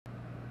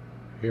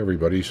Hey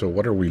everybody, so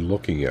what are we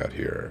looking at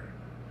here?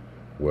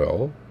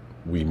 Well,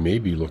 we may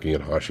be looking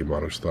at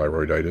Hashimoto's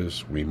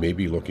thyroiditis, we may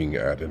be looking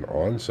at an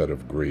onset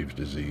of Graves'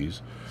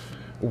 disease,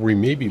 or we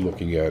may be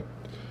looking at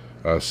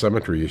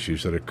symmetry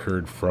issues that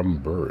occurred from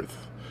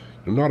birth.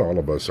 Not all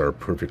of us are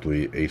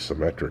perfectly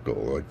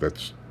asymmetrical,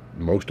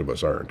 most of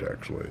us aren't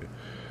actually.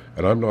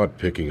 And I'm not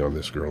picking on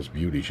this girl's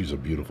beauty, she's a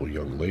beautiful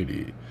young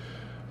lady.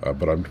 But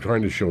what I'm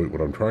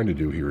trying to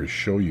do here is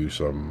show you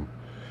some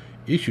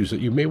issues that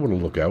you may want to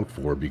look out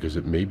for because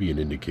it may be an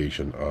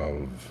indication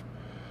of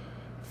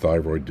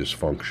thyroid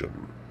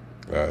dysfunction.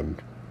 And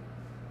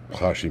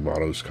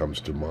Hashimoto's comes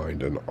to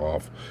mind and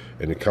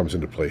it comes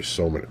into place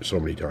so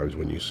many times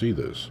when you see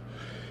this,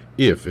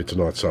 if it's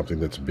not something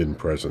that's been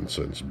present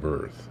since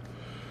birth.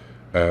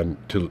 And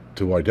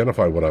to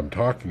identify what I'm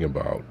talking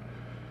about,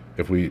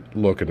 if we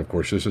look, and of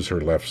course this is her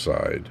left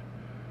side,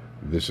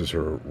 this is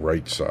her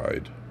right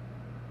side,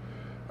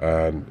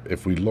 and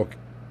if we look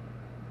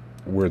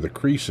where the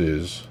crease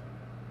is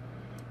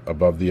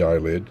above the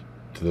eyelid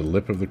to the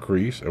lip of the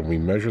crease, and we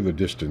measure the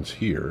distance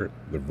here,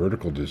 the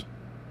vertical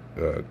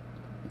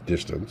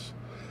distance,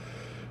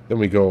 then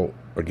we go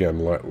again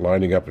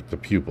lining up at the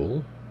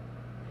pupil,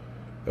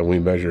 and we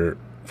measure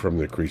from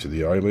the crease of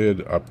the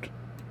eyelid up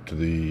to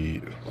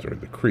the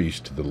crease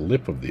to the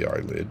lip of the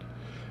eyelid.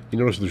 You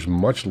notice there's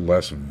much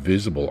less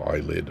visible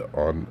eyelid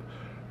on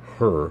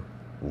her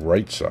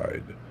right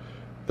side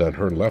than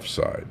her left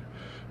side.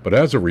 But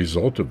as a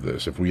result of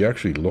this, if we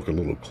actually look a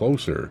little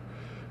closer,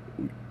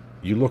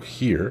 you look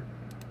here,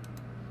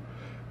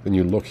 then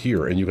you look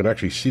here, and you can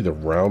actually see the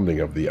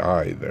rounding of the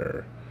eye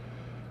there.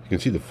 You can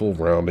see the full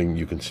rounding.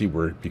 You can see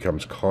where it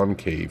becomes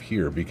concave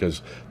here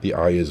because the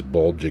eye is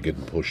bulging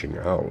and pushing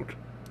out.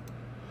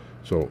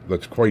 So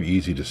that's quite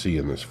easy to see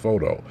in this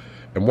photo.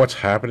 And what's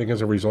happening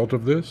as a result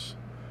of this?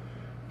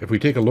 If we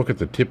take a look at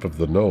the tip of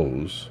the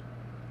nose,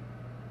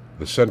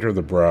 the center of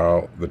the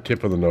brow, the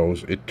tip of the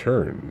nose, it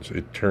turns.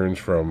 It turns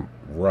from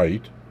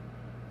left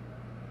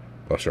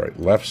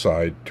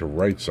side to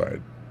right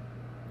side.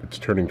 It's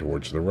turning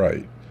towards the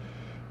right.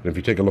 And if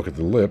you take a look at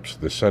the lips,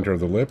 the center of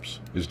the lips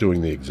is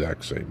doing the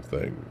exact same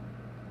thing.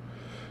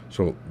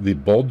 So the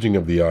bulging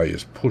of the eye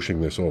is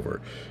pushing this over.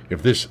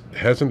 If this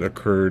hasn't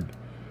occurred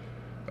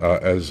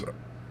as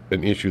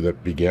an issue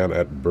that began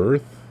at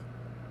birth,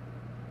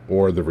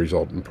 or the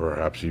resultant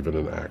perhaps even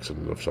an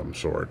accident of some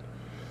sort,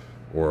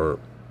 or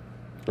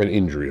an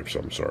injury of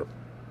some sort,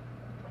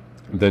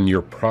 then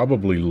you're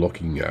probably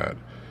looking at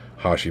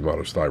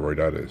Hashimoto's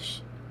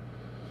thyroiditis.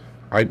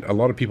 A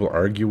lot of people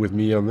argue with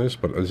me on this,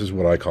 but this is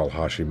what I call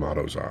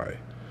Hashimoto's eye.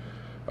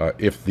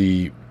 If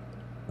the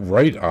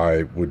right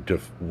eye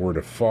were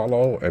to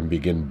follow and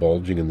begin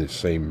bulging in the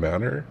same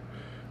manner,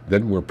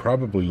 then we're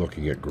probably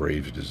looking at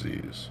Graves'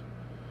 disease,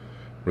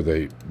 where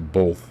they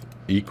bulge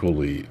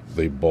equally.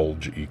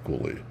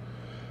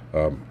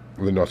 They're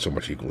not so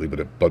much equally,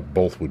 but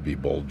both would be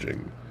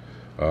bulging.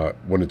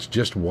 When it's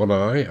just one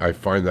eye, I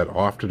find that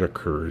often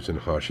occurs in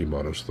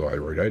Hashimoto's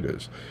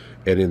thyroiditis.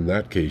 And in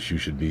that case, you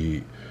should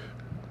be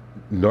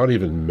not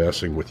even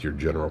messing with your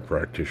general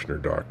practitioner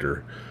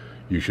doctor.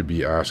 You should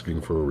be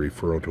asking for a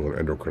referral to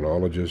an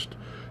endocrinologist.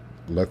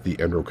 Let the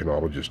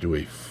endocrinologist do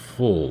a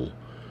full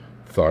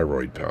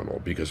thyroid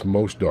panel, because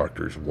most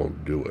doctors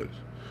won't do it.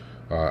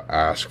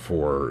 Ask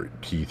for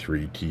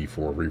T3,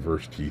 T4,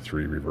 reverse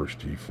T3, reverse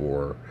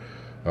T4.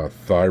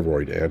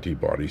 Thyroid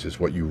antibodies is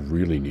what you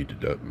really need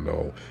to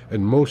know.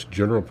 And most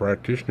general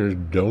practitioners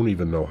don't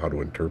even know how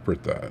to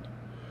interpret that.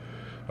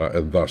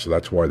 And thus,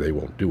 that's why they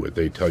won't do it.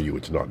 They tell you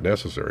it's not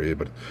necessary,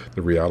 but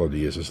the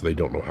reality is they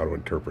don't know how to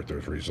interpret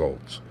those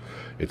results.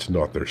 It's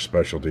not their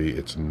specialty.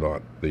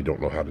 They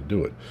don't know how to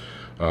do it.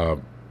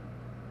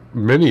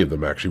 Many of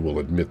them actually will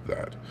admit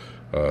that.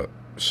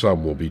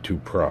 Some will be too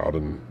proud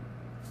and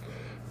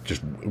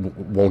just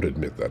won't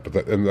admit that.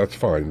 And that's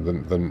fine.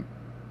 Then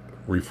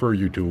refer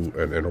you to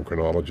an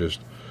endocrinologist,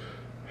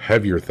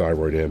 have your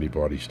thyroid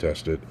antibodies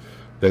tested,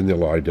 then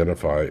they'll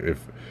identify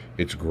if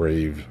it's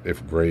Graves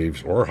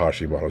or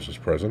Hashimoto's is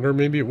present, or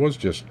maybe it was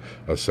just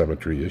a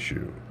symmetry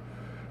issue.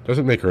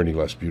 Doesn't make her any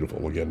less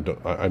beautiful. Again,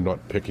 I'm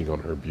not picking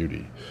on her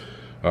beauty.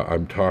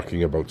 I'm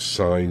talking about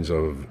signs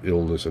of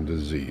illness and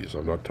disease.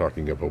 I'm not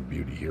talking about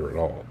beauty here at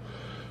all.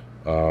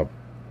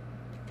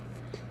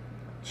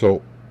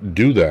 So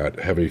do that.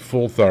 Have a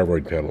full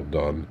thyroid panel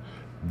done.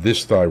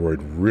 This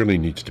thyroid really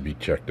needs to be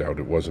checked out.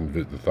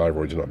 The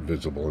thyroid's not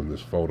visible in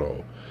this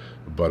photo,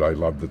 but I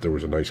love that there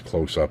was a nice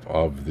close-up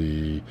of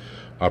the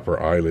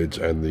upper eyelids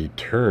and the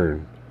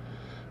turn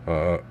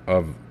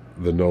of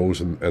the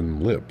nose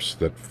and lips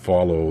that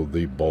follow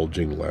the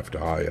bulging left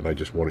eye, and I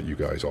just wanted you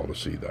guys all to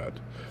see that.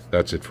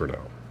 That's it for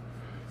now.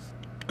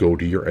 Go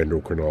to your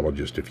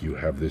endocrinologist if you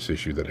have this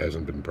issue that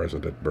hasn't been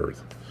present at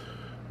birth.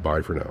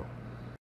 Bye for now.